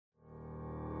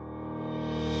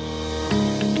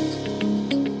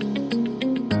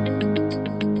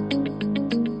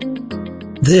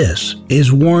This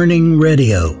is Warning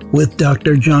Radio with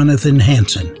Dr. Jonathan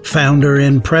Hansen, founder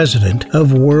and president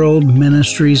of World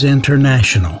Ministries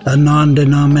International, a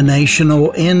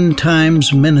non-denominational end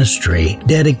times ministry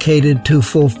dedicated to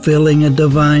fulfilling a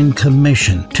divine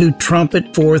commission to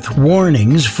trumpet forth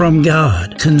warnings from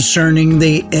God concerning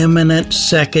the imminent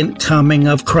second coming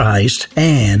of Christ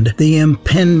and the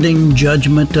impending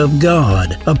judgment of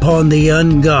God upon the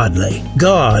ungodly.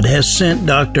 God has sent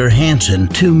Dr. Hansen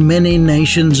to many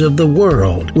nations of the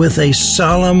world with a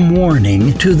solemn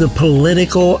warning to the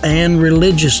political and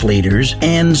religious leaders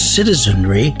and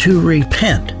citizenry to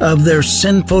repent of their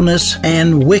sinfulness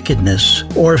and wickedness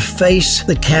or face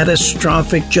the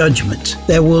catastrophic judgments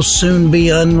that will soon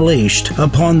be unleashed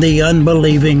upon the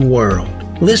unbelieving world.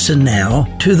 Listen now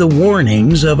to the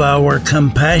warnings of our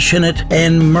compassionate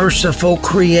and merciful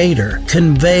Creator,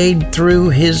 conveyed through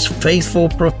His faithful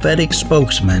prophetic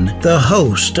spokesman, the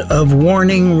host of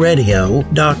Warning Radio,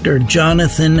 Dr.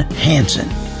 Jonathan Hansen.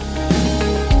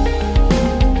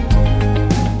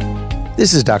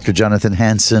 This is Dr. Jonathan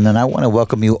Hansen, and I want to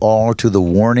welcome you all to the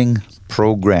Warning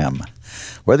Program.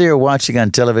 Whether you're watching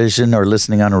on television or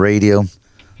listening on radio,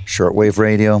 shortwave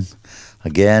radio,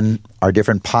 again, our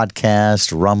different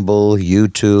podcasts, Rumble,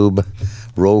 YouTube,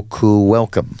 Roku,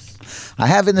 welcome. I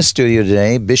have in the studio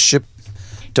today Bishop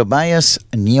Tobias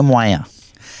Nyamwaya,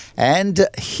 and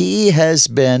he has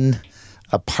been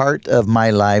a part of my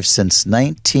life since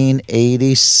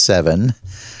 1987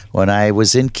 when I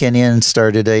was in Kenya and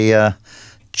started a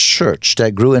church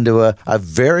that grew into a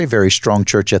very, very strong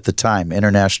church at the time,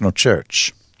 international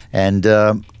church. And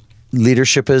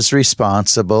leadership is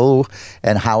responsible,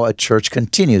 and how a church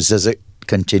continues. Does it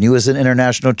continue as an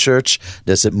international church?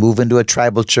 Does it move into a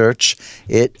tribal church?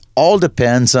 It all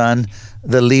depends on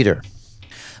the leader.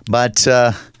 But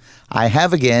I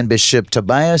have again Bishop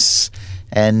Tobias,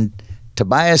 and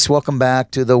Tobias, welcome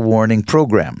back to the Warning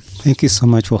Program. Thank you so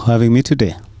much for having me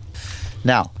today.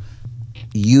 Now,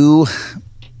 you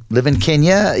live in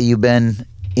Kenya. You've been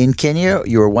in Kenya.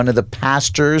 You were one of the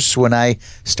pastors when I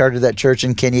started that church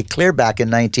in Kenya clear back in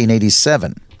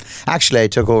 1987. Actually, I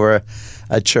took over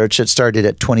a church that started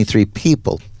at 23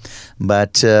 people.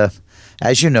 But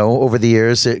as you know, over the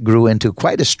years, it grew into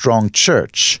quite a strong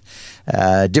church.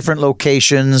 Different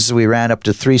locations. We ran up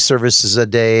to 3 services a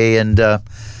day, and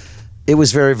it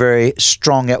was very, very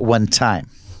strong at one time.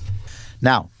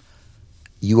 Now,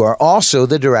 you are also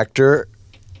the director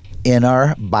in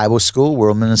our Bible school,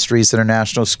 World Ministries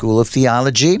International School of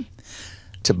Theology.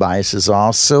 Tobias is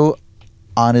also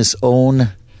on his own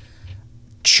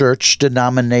church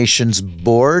denominations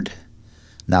board.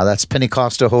 Now that's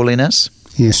Pentecostal Holiness.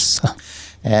 Yes, sir.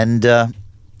 And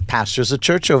pastors a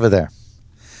church over there.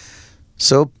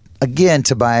 So again,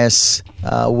 Tobias,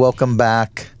 welcome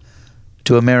back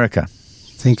to America.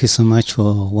 Thank you so much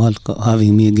for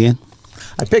having me again.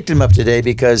 I picked him up today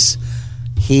because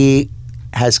he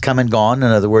has come and gone.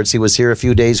 In other words, he was here a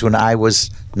few days when I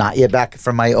was not yet back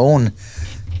from my own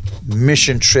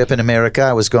mission trip in America.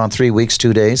 I was gone 3 weeks,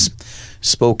 2 days,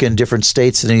 spoke in different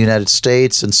states in the United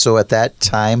States. And so at that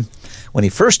time, when he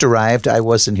first arrived, I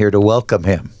wasn't here to welcome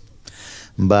him.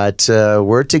 But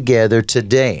we're together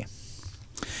today.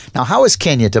 Now, how is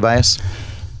Kenya, Tobias?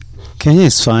 Kenya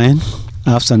is fine.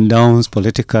 Ups and downs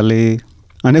politically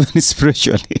and even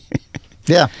spiritually.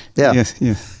 Yeah. Yes.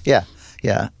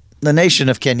 Yeah. The nation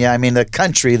of Kenya, I mean, the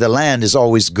country, the land is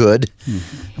always good,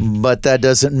 but that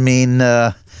doesn't mean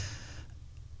the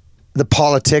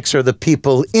politics or the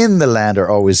people in the land are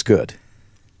always good.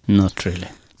 Not really.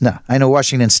 No, I know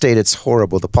Washington State, it's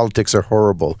horrible. The politics are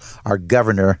horrible. Our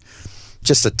governor,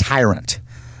 just a tyrant,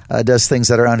 does things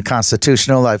that are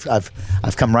unconstitutional.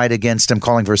 I've come right against him,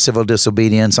 calling for civil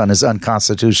disobedience on his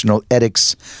unconstitutional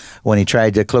edicts when he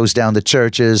tried to close down the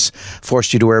churches,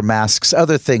 forced you to wear masks,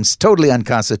 other things totally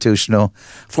unconstitutional,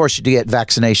 forced you to get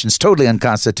vaccinations, totally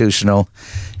unconstitutional.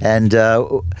 And,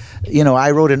 I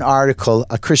wrote an article,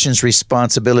 A Christian's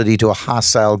Responsibility to a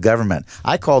Hostile Government.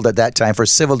 I called at that time for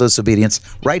civil disobedience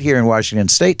right here in Washington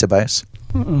State, Tobias.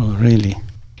 Oh, really?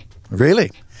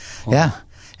 Really? Oh. Yeah.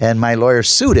 And my lawyer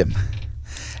sued him,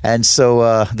 and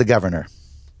so the governor.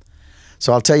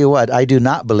 So I'll tell you what, I do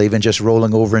not believe in just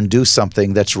rolling over and do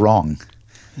something that's wrong.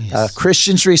 Yes.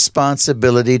 Christian's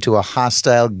responsibility to a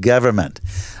hostile government.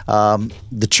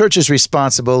 The church is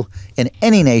responsible in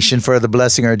any nation for the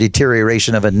blessing or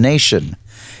deterioration of a nation.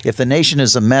 If the nation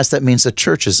is a mess, that means the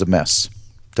church is a mess.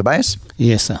 Tobias?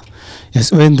 Yes, sir.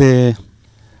 Yes, when the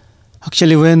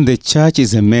church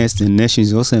is a mess, the nation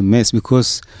is also a mess,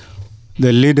 because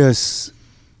the leaders,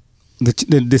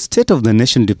 the state of the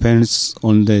nation depends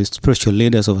on the spiritual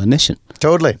leaders of a nation.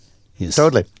 Totally. Yes.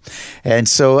 Totally. And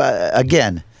so,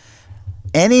 again,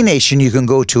 any nation you can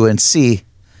go to and see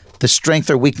the strength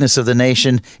or weakness of the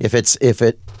nation, if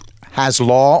it has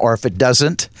law or if it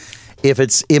doesn't, if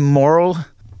it's immoral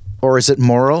or is it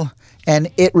moral, and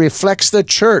it reflects the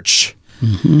church.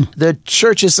 Mm-hmm. The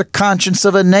church is the conscience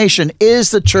of a nation.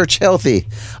 Is the church healthy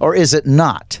or is it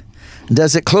not?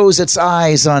 Does it close its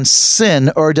eyes on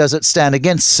sin or does it stand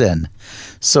against sin?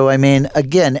 So, I mean,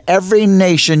 again, every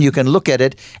nation you can look at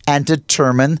it and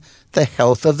determine the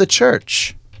health of the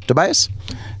church. Tobias?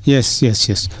 Yes.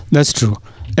 That's true.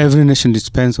 Every nation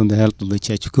depends on the health of the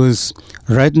church, because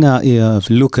right now, if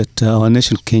you look at our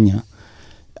nation, Kenya,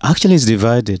 actually is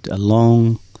divided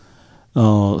along,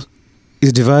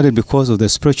 is divided because of the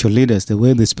spiritual leaders, the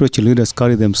way the spiritual leaders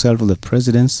carry themselves with the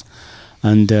presidents.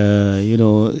 And,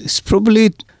 it's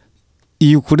probably,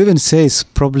 you could even say it's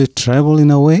probably tribal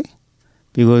in a way,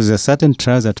 because there are certain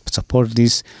tribes that support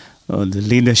this, the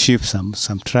leadership.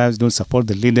 Some tribes don't support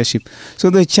the leadership. So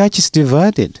the church is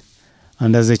divided.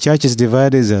 And as the church is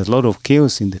divided, there's a lot of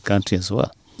chaos in the country as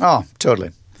well. Oh, totally.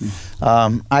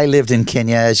 I lived in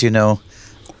Kenya, as you know.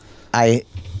 I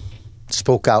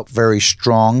spoke out very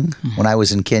strong when I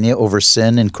was in Kenya over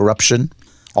sin and corruption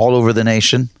all over the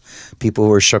nation. People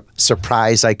were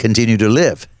surprised I continue to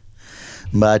live.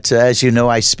 But as you know,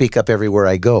 I speak up everywhere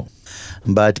I go.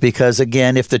 But because,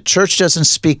 again, if the church doesn't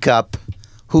speak up,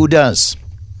 who does?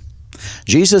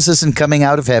 Jesus isn't coming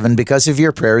out of heaven because of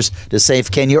your prayers to save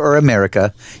Kenya or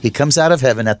America. He comes out of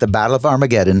heaven at the Battle of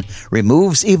Armageddon,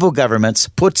 removes evil governments,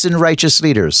 puts in righteous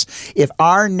leaders. If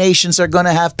our nations are going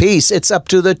to have peace, it's up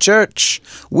to the church.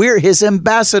 We're his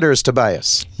ambassadors,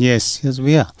 Tobias. Yes,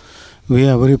 we are. We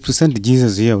represent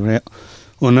Jesus here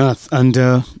on earth. And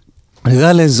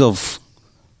regardless of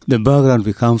the background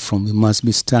we come from, we must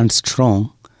stand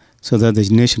strong so that the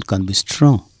nation can be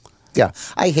strong. Yeah,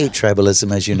 I hate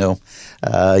tribalism, as you know.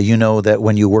 You know that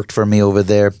when you worked for me over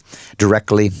there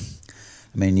directly,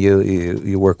 I mean,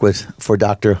 you work for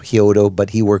Dr. Hyodo,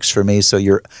 but he works for me, so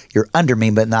you're under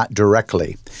me, but not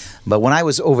directly. But when I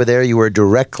was over there, you were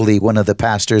directly one of the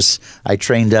pastors I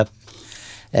trained up.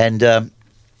 And I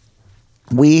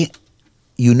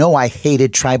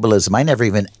hated tribalism. I never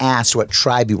even asked what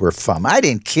tribe you were from. I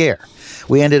didn't care.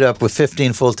 We ended up with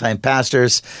 15 full-time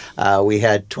pastors. We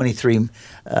had 23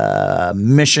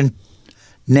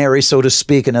 missionaries, so to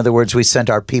speak. In other words, we sent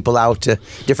our people out to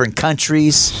different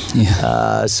countries.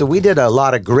 Yeah. So we did a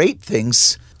lot of great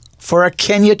things for a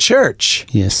Kenya church.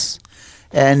 Yes.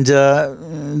 And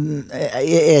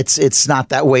it's not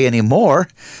that way anymore.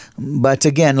 But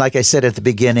again, like I said at the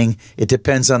beginning, it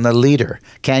depends on the leader.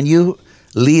 Can you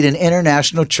lead an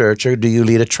international church or do you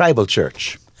lead a tribal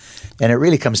church? And it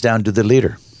really comes down to the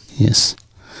leader. Yes.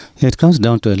 It comes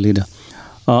down to a leader.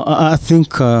 I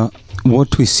think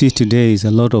what we see today is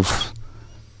a lot of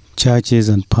churches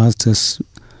and pastors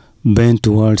bent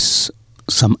towards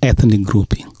some ethnic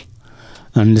grouping.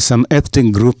 And some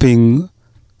ethnic grouping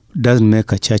doesn't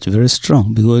make a church very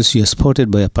strong because you're supported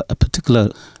by a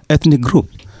particular ethnic group.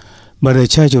 But the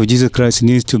Church of Jesus Christ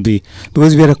needs to be,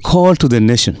 because we are a call to the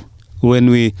nation.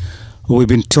 When we've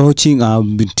been teaching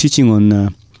on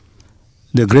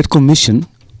the Great Commission,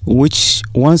 which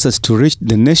wants us to reach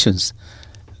the nations.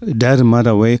 It doesn't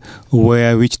matter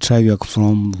which tribe you're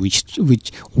from, which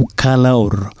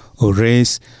color or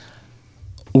race.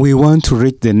 We want to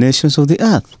reach the nations of the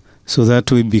earth, so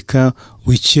that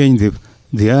we change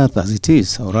the earth as it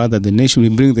is, or rather the nation. We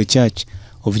bring the Church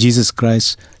of Jesus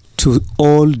Christ to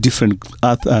all different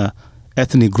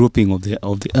ethnic grouping of the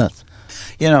earth.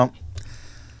 You know,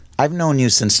 I've known you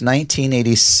since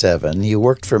 1987. You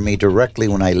worked for me directly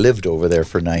when I lived over there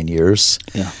for 9 years.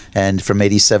 Yeah. And from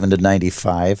 87 to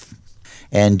 95.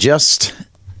 And just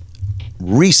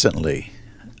recently,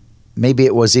 maybe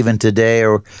it was even today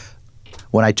or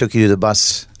when I took you to the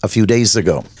bus a few days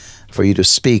ago for you to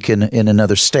speak in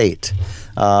another state,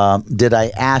 did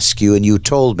I ask you, and you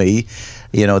told me,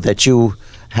 that you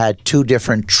had two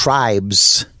different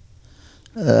tribes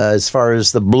as far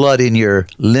as the blood in your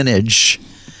lineage.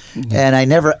 Mm-hmm. And I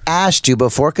never asked you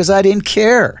before because I didn't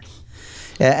care.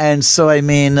 And so, I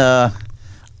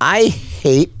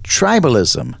hate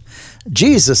tribalism.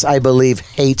 Jesus, I believe,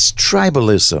 hates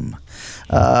tribalism.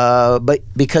 But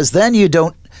because then you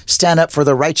don't stand up for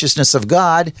the righteousness of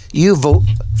God, you vote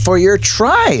for your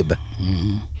tribe.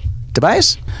 Mm-hmm.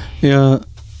 Tobias? Yeah.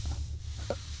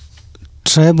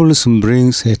 Tribalism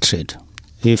brings hatred.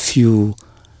 If you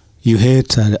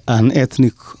hate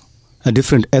a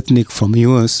different ethnic from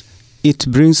yours, it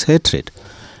brings hatred.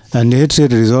 And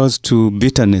hatred results to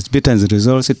bitterness. Bitterness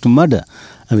results to murder.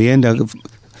 And we end up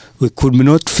We could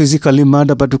not physically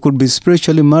murder, but we could be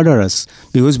spiritually murderers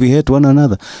because we hate one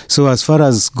another. So as far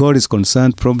as God is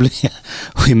concerned, probably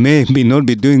we may not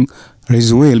be doing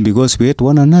His will because we hate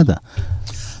one another.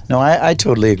 No, I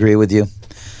totally agree with you.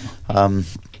 I'll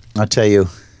tell you,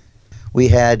 we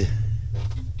had,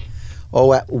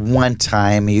 at one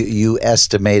time, you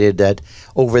estimated that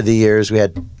over the years we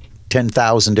had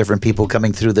 10,000 different people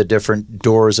coming through the different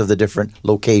doors of the different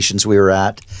locations we were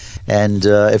at. And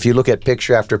if you look at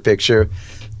picture after picture,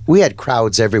 we had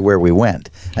crowds everywhere we went.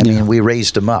 I mean, we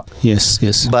raised them up.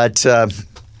 Yes. But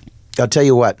I'll tell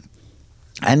you what,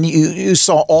 and you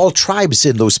saw all tribes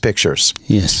in those pictures.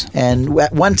 Yes. And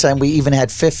at one time, we even had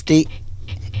 50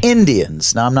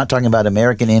 Indians. Now, I'm not talking about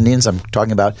American Indians. I'm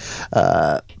talking about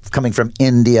coming from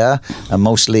India,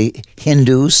 mostly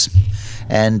Hindus.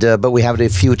 And but we had a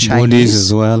few Chinese. Buddhists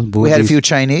as well. We had a few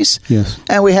Chinese. Yes.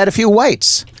 And we had a few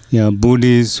whites. Yeah,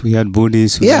 Buddhists. We had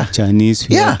Buddhists. We had Chinese.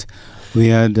 We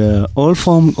had all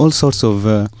sorts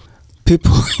of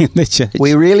people in the church.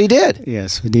 We really did.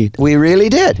 Yes, we did. We really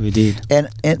did. We did. And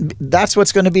that's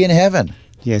what's going to be in heaven.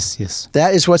 Yes.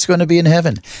 That is what's going to be in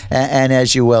heaven. And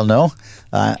as you well know,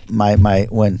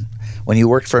 when you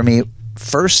worked for me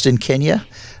first in Kenya,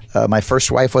 my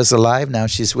first wife was alive. Now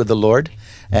she's with the Lord.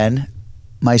 And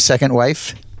my second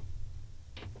wife,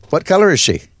 what color is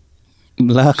she?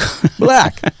 Black.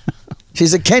 Black.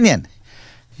 She's a Kenyan.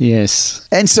 Yes.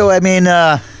 And so, I mean,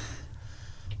 I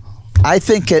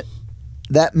think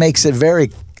that makes it very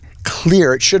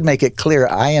clear. It should make it clear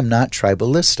I am not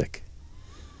tribalistic.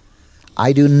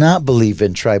 I do not believe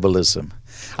in tribalism.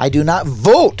 I do not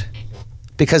vote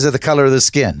because of the color of the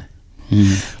skin.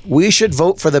 We should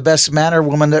vote for the best man or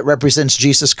woman that represents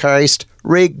Jesus Christ,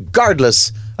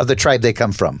 regardless of the tribe they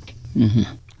come from.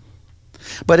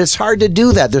 But it's hard to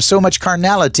do that. There's so much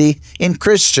carnality in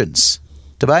Christians.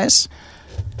 Tobias?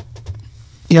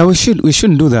 Yeah, we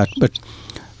shouldn't do that. But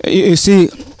you see,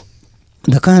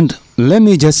 let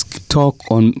me just talk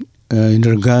on in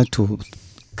regard to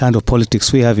kind of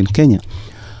politics we have in Kenya.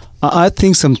 I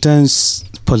think sometimes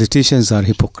politicians are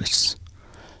hypocrites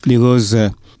because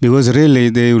really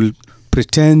they will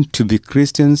pretend to be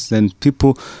Christians and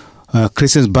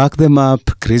Christians back them up,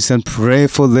 Christians pray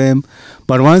for them,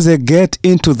 but once they get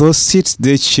into those seats,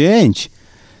 they change.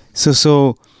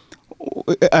 So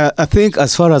I think,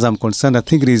 as far as I'm concerned, I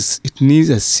think it needs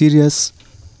a serious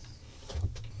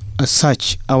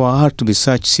search, our heart to be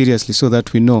searched seriously, so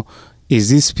that we know, is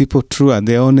these people true? Are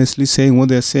they honestly saying what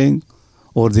they're saying?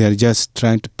 Or they are just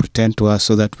trying to pretend to us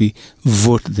so that we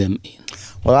vote them in?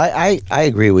 Well, I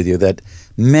agree with you that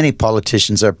many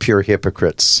politicians are pure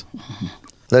hypocrites.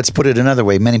 Let's put it another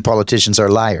way. Many politicians are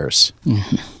liars.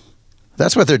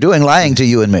 That's what they're doing, lying to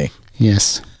you and me.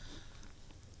 Yes.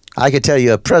 I could tell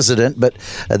you a president, but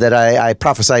that I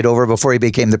prophesied over before he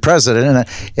became the president,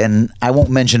 and I won't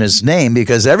mention his name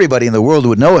because everybody in the world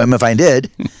would know him if I did.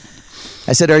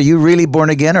 I said, are you really born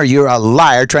again, or you're a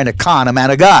liar trying to con a man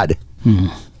of God?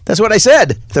 That's what I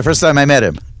said the first time I met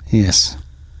him. Yes.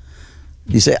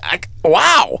 You say,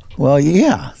 wow. Well,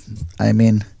 yeah. I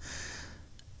mean,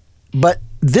 but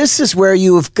this is where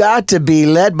you've got to be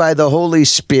led by the Holy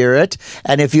Spirit.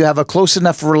 And if you have a close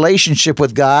enough relationship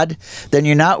with God, then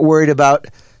you're not worried about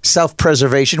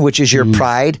self-preservation, which is your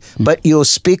pride, but you'll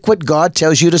speak what God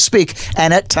tells you to speak.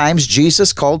 And at times,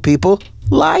 Jesus called people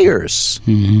liars.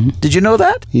 Did you know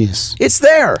that? Yes. It's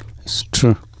there. It's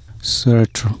true. It's very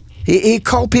true. He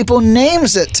called people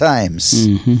names at times.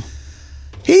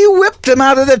 He whipped them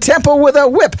out of the temple with a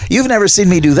whip. You've never seen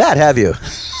me do that, have you?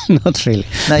 Not really.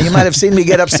 Now, you might have seen me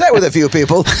get upset with a few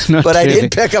people, but I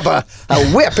did pick up a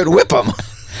whip and whip them.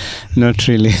 Not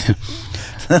really.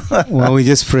 Well, we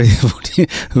just pray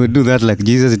we do that like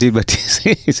Jesus did, but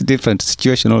it's a different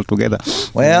situation altogether.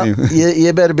 Well,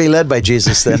 you better be led by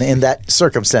Jesus then in that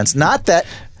circumstance. Not that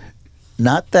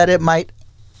it might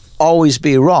always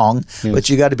be wrong, but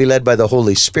you got to be led by the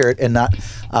Holy Spirit and not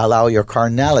allow your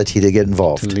carnality to get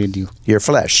involved. To lead you. Your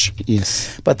flesh.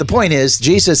 Yes. But the point is,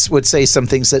 Jesus would say some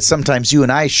things that sometimes you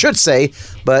and I should say,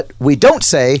 but we don't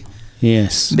say.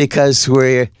 Yes. Because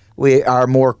we are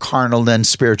more carnal than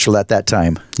spiritual at that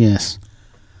time. Yes.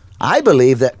 I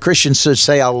believe that Christians should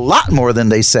say a lot more than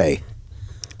they say,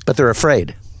 but they're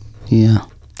afraid. Yeah.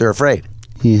 They're afraid.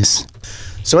 Yes.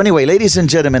 So anyway, ladies and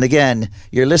gentlemen, again,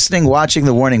 you're listening, watching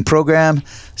the Warning Program.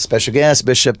 Special guest,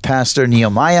 Bishop Pastor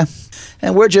Nyamwaya.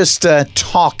 And we're just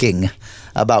talking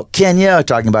about Kenya,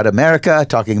 talking about America,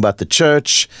 talking about the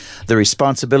church, the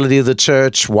responsibility of the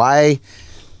church, why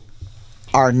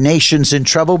our nation's in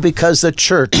trouble, because the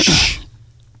church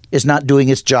is not doing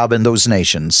its job in those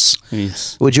nations.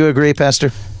 Yes. Would you agree,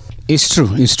 Pastor? It's true.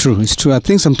 It's true. It's true. I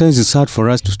think sometimes it's hard for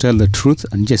us to tell the truth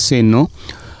and just say no.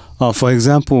 For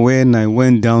example, when I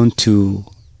went down to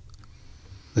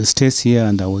the States here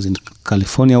and I was in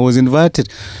California, I was invited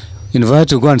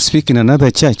to go and speak in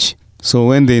another church. So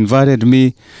when they invited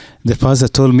me, the pastor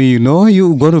told me,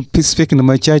 you're going to speak in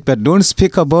my church, but don't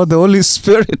speak about the Holy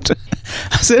Spirit.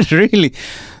 I said, really?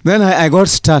 Then I got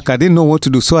stuck. I didn't know what to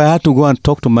do. So I had to go and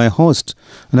talk to my host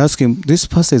and ask him, this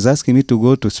pastor is asking me to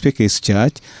go to speak his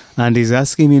church, and he's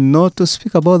asking me not to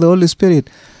speak about the Holy Spirit.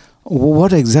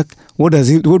 What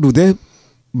do they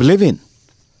believe in?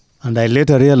 And I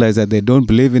later realized that they don't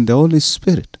believe in the Holy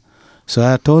Spirit. So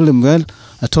I told him,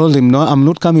 no, I'm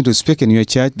not coming to speak in your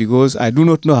church because I do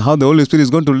not know how the Holy Spirit is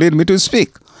going to lead me to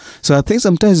speak. So I think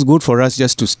sometimes it's good for us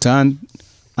just to stand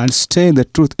and stay in the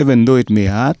truth, even though it may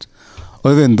hurt,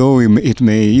 or even though it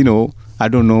may, I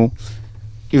don't know,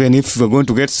 even if we're going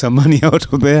to get some money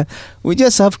out of there, we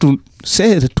just have to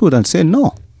say the truth and say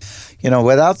no.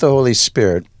 Without the Holy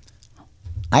Spirit,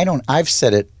 I've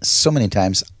said it so many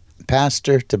times,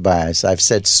 Pastor Tobias, I've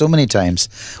said so many times,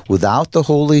 without the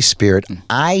Holy Spirit,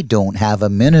 I don't have a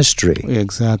ministry.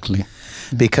 Exactly.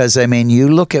 Because, you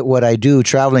look at what I do,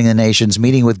 traveling the nations,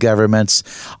 meeting with governments,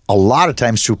 a lot of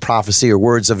times through prophecy or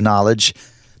words of knowledge,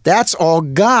 that's all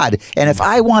God. And if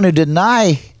I want to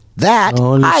deny that,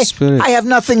 I have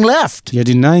nothing left. You're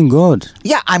denying God.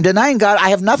 Yeah, I'm denying God. I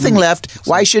have nothing left.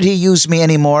 Why should he use me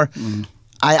anymore?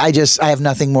 I have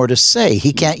nothing more to say.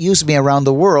 He can't use me around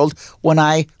the world when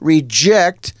I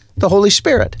reject the Holy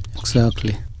Spirit.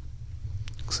 Exactly.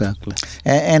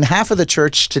 And half of the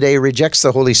church today rejects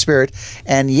the Holy Spirit,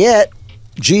 and yet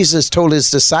Jesus told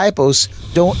his disciples,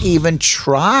 don't even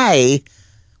try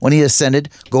when he ascended,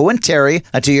 go and tarry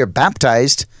until you're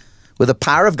baptized with the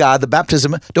power of God, the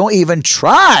baptism. Don't even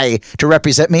try to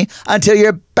represent me until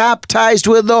you're baptized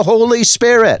with the Holy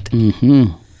Spirit.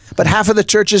 Mm-hmm. But half of the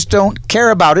churches don't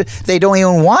care about it. They don't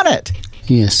even want it.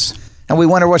 Yes. And we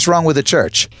wonder what's wrong with the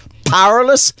church.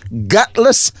 Powerless,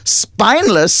 gutless,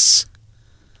 spineless.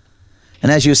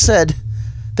 And as you said,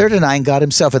 they're denying God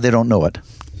himself and they don't know it.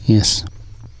 Yes.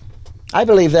 I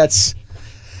believe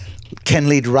can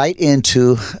lead right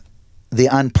into the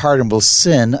unpardonable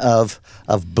sin of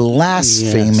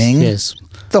blaspheming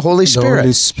the Holy Spirit. The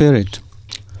Holy Spirit.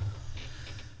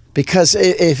 Because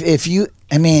if you,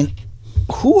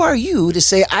 who are you to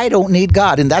say I don't need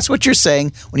God? And that's what you're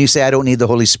saying when you say I don't need the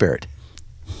Holy Spirit.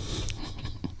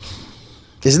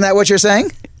 Isn't that what you're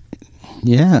saying?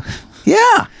 Yeah.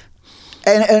 Yeah.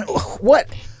 And what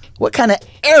kind of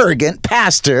arrogant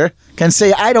pastor can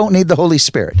say I don't need the Holy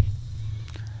Spirit?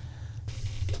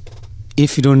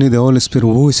 If you don't need the Holy Spirit,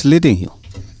 who is leading you?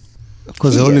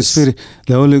 Because the Holy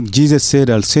Spirit, Jesus said,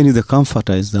 I'll send you the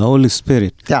Comforter, is the Holy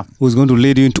Spirit, who's going to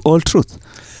lead you into all truth.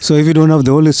 So if you don't have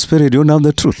the Holy Spirit, you don't have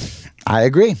the truth. I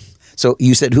agree. So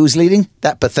you said who's leading?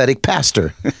 That pathetic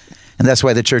pastor. And that's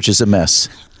why the church is a mess.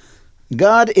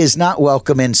 God is not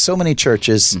welcome in so many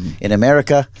churches in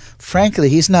America. Frankly,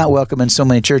 he's not welcome in so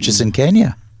many churches in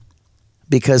Kenya.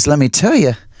 Because let me tell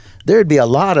you, there'd be a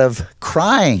lot of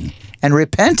crying and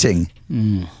repenting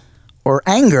or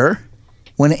anger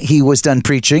when he was done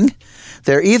preaching.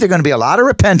 There either going to be a lot of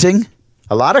repenting,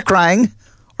 a lot of crying,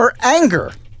 or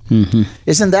anger. Mm-hmm.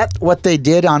 Isn't that what they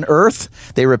did on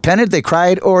earth? They repented, they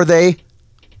cried, or they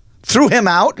threw him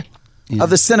out of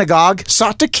the synagogue,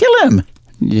 sought to kill him.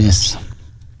 Yes.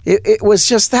 It was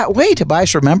just that way,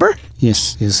 Tobias, remember?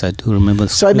 Yes, I do remember.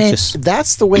 So,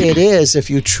 that's the way it is if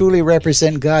you truly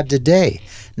represent God today.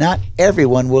 Not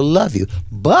everyone will love you,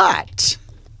 but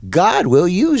God will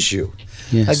use you.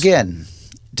 Yes. Again,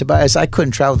 Tobias, I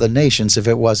couldn't travel the nations if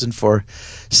it wasn't for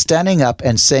standing up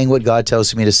and saying what God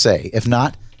tells me to say. If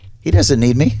not, he doesn't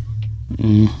need me.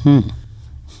 Mm-hmm.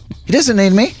 He doesn't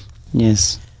need me.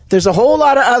 Yes. There's a whole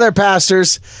lot of other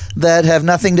pastors that have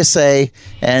nothing to say,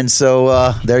 and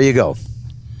so there you go.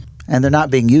 And they're not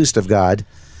being used of God,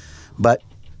 but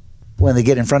when they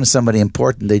get in front of somebody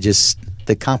important,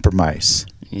 they compromise.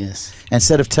 Yes.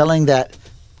 Instead of telling that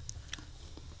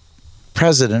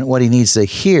president what he needs to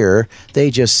hear, they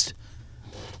just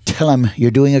tell him,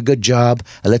 you're doing a good job,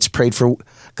 and let's pray for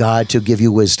God to give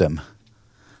you wisdom.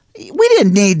 We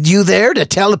didn't need you there to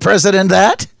tell the president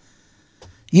that.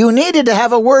 You needed to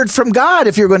have a word from God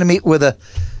if you're going to meet with a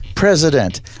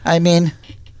president.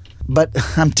 But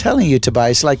I'm telling you,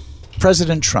 Tobias, like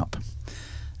President Trump.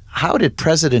 How did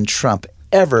President Trump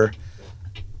ever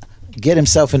get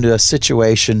himself into a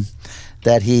situation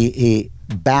that he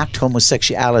backed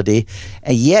homosexuality,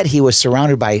 and yet he was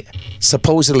surrounded by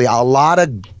supposedly a lot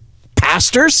of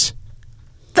pastors?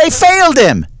 They failed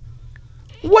him.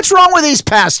 What's wrong with these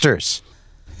pastors?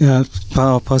 Yeah,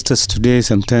 our pastors today,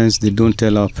 sometimes they don't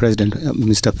tell our president,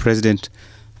 Mr. President,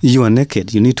 you are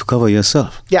naked, you need to cover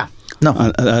yourself. Yeah,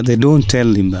 no. They don't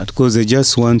tell him that because they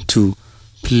just want to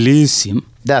please him.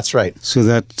 That's right. So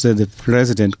that the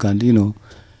president can, do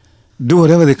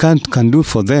whatever they can do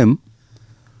for them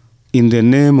in the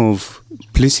name of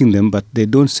pleasing them, but they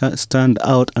don't stand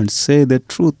out and say the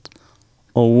truth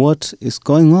of what is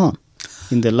going on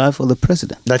in the life of the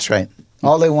president. That's right.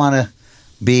 All they want to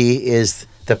be is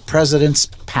the president's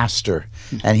pastor,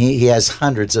 and he has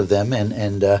hundreds of them,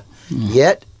 and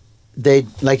yet they,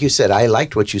 like you said, I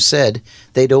liked what you said,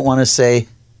 they don't want to say,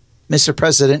 Mr.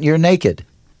 President, you're naked.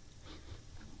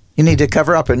 You need to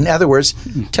cover up. In other words,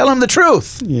 tell them the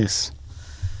truth. Yes.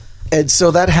 And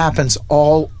so that happens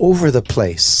all over the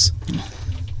place.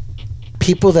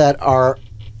 People that are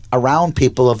around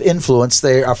people of influence,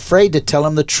 they're afraid to tell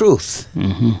them the truth.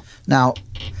 Mm-hmm. Now,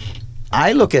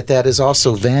 I look at that as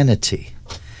also vanity.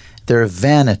 Their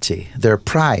vanity, their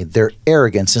pride, their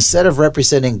arrogance. Instead of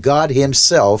representing God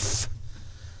himself,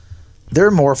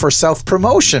 they're more for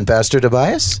self-promotion, Pastor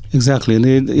Tobias. Exactly.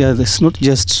 It's not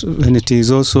just vanity,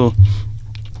 it's also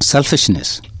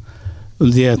selfishness.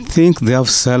 They think they have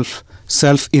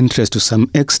self-interest to some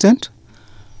extent,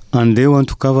 and they want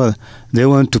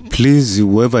to please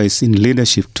whoever is in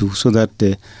leadership too, so that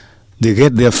they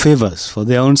get their favors for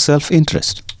their own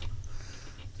self-interest.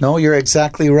 No, you're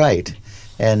exactly right.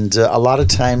 And a lot of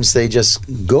times they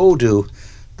just go to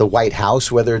the White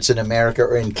House, whether it's in America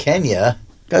or in Kenya,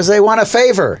 because they want a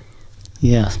favor.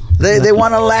 Yeah. They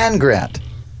want a land grant.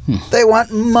 They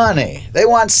want money. They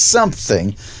want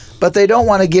something, but they don't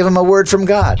want to give them a word from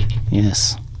God.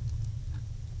 Yes.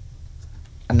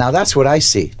 And now that's what I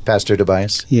see, Pastor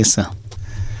Tobias. Yes, sir.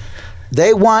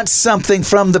 They want something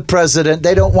from the president.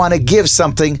 They don't want to give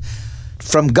something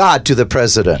from God to the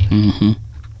president. Mm-hmm.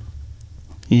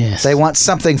 Yes. They want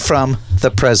something from the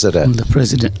president. From the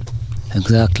president.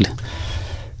 Exactly.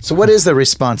 So what is the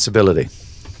responsibility?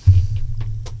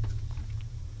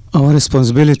 Our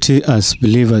responsibility as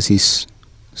believers is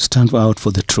stand out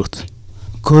for the truth.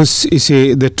 Because, you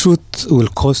see, the truth will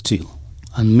cost you.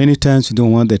 And many times we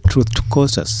don't want the truth to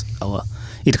cost us.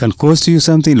 It can cost you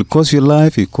something. It will cost you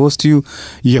life. It will cost you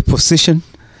your position.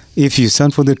 If you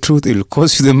stand for the truth, it will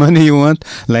cost you the money you want.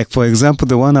 Like, for example,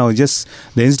 the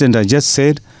incident I just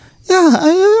said,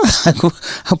 I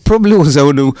probably I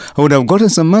would have gotten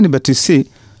some money, but you see,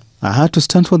 I had to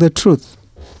stand for the truth.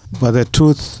 But the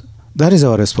truth, that is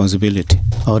our responsibility.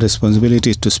 Our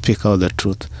responsibility is to speak out the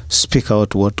truth. Speak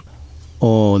out the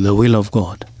will of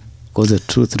God. Because the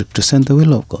truth represents the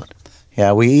will of God.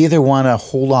 Yeah, we either want to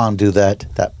hold on to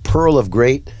that pearl of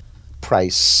great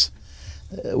price.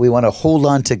 We want to hold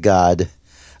on to God.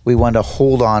 We want to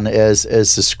hold on, as the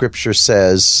Scripture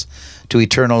says, to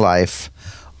eternal life.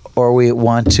 Or we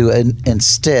want to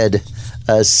instead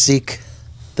seek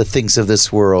the things of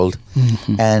this world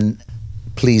and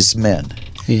please men.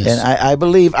 Yes. And I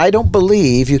don't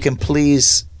believe you can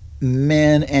please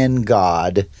men and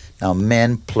God. Now,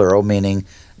 men, plural, meaning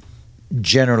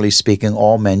generally speaking,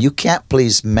 all men. You can't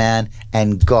please man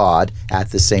and God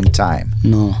at the same time.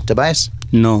 No. Tobias?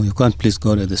 No, you can't please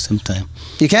God at the same time.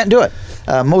 You can't do it.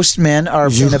 Most men are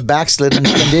in a backslidden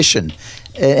condition.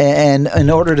 And in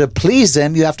order to please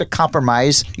them, you have to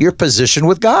compromise your position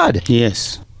with God.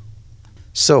 Yes.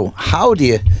 So how do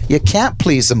you can't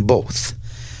please them both.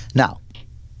 Now,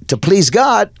 to please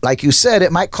God, like you said,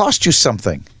 it might cost you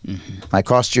something. Mm-hmm. Might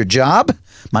cost your job,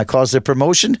 might cost a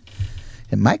promotion,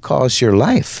 it might cost your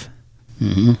life.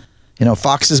 Mm-hmm.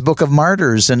 Fox's Book of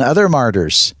Martyrs and other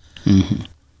martyrs. Mm-hmm.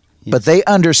 Yes. But they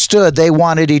understood they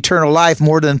wanted eternal life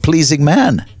more than pleasing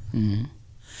man. Mm-hmm.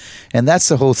 And that's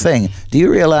the whole thing. Do you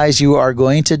realize you are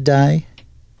going to die?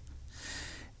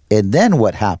 And then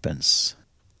what happens?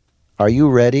 Are you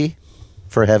ready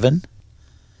for heaven?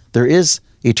 There is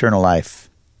eternal life,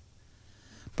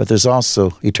 but there's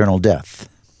also eternal death.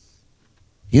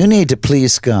 You need to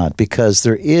please God because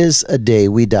there is a day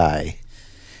we die.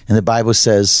 And the Bible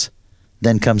says,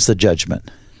 then comes the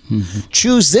judgment. Mm-hmm.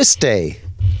 Choose this day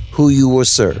who you will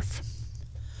serve.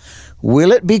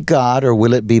 Will it be God or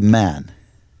will it be man?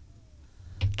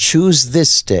 Choose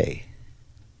this day.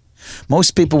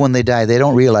 Most people, when they die, they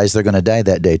don't realize they're going to die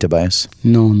that day, Tobias.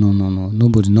 No.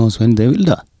 Nobody knows when they will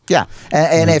die. Yeah,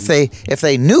 and if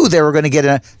they knew they were going to get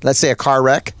in let's say a car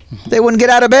wreck, they wouldn't get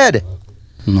out of bed.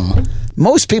 No.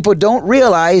 Most people don't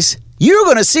realize you're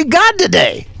going to see God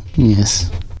today. Yes.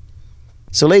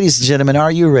 So, ladies and gentlemen,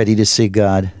 are you ready to see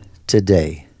God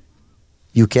today?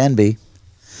 You can be.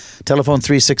 Telephone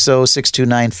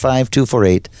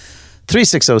 360-629-5248.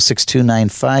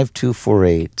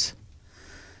 360-629-5248.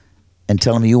 and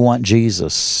tell them you want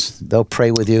Jesus. They'll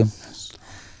pray with you.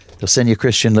 They'll send you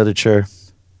Christian literature.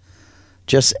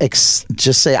 Just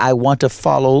say, I want to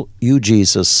follow you,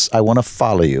 Jesus. I want to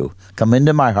follow you. Come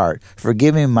into my heart.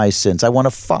 Forgive me my sins. I want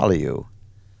to follow you.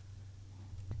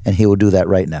 And he will do that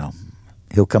right now.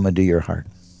 He'll come into your heart.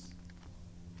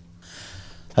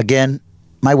 Again,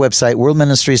 my website,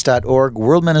 worldministries.org,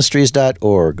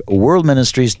 worldministries.org,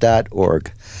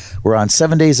 worldministries.org. We're on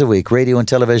 7 days a week, radio and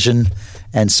television,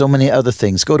 and so many other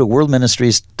things. Go to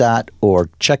worldministries.org.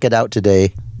 Check it out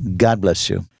today. God bless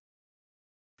you.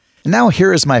 Now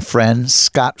here is my friend,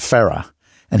 Scott Farah,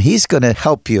 and he's going to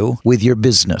help you with your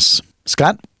business.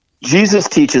 Scott? Jesus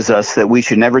teaches us that we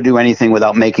should never do anything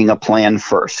without making a plan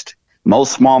first.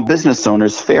 Most small business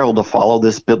owners fail to follow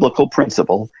this biblical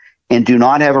principle and do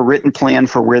not have a written plan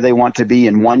for where they want to be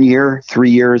in 1 year, 3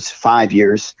 years, 5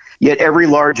 years. Yet every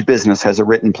large business has a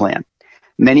written plan.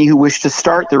 Many who wish to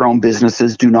start their own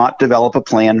businesses do not develop a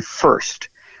plan first.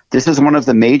 This is one of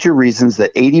the major reasons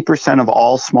that 80% of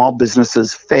all small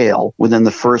businesses fail within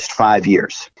the first 5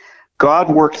 years. God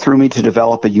worked through me to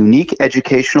develop a unique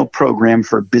educational program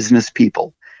for business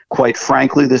people. Quite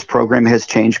frankly, this program has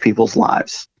changed people's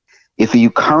lives. If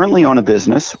you currently own a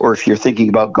business, or if you're thinking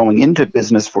about going into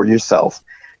business for yourself,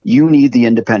 you need the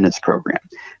Independence Program.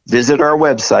 Visit our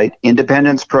website,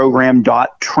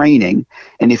 independenceprogram.training,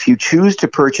 and if you choose to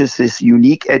purchase this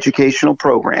unique educational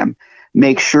program,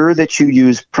 make sure that you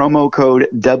use promo code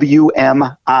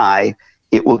WMI.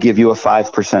 It will give you a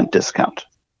 5% discount.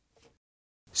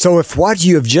 So if what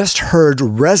you have just heard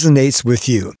resonates with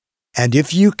you, and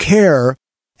if you care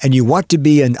and you want to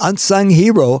be an unsung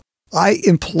hero, I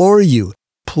implore you,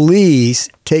 please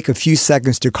take a few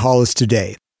seconds to call us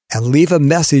today and leave a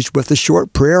message with a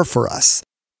short prayer for us,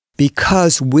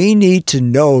 because we need to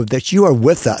know that you are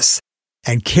with us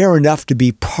and care enough to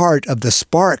be part of the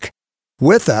spark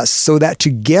with us so that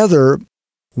together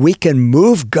we can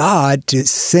move God to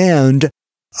send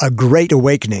a great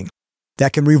awakening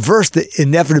that can reverse the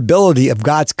inevitability of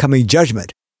God's coming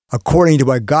judgment, according to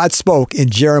what God spoke in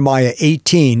Jeremiah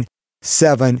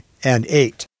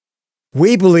 18:7-8.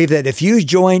 We believe that if you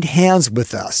joined hands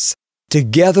with us,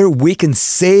 together we can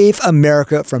save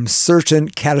America from certain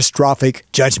catastrophic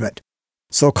judgment.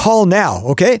 So call now,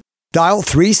 okay? Dial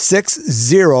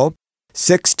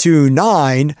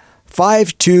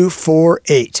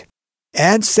 360-629-5248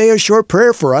 and say a short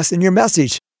prayer for us in your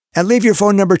message. And leave your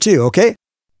phone number too, okay?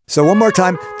 So one more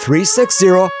time,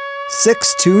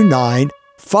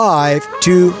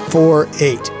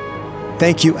 360-629-5248.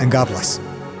 Thank you and God bless.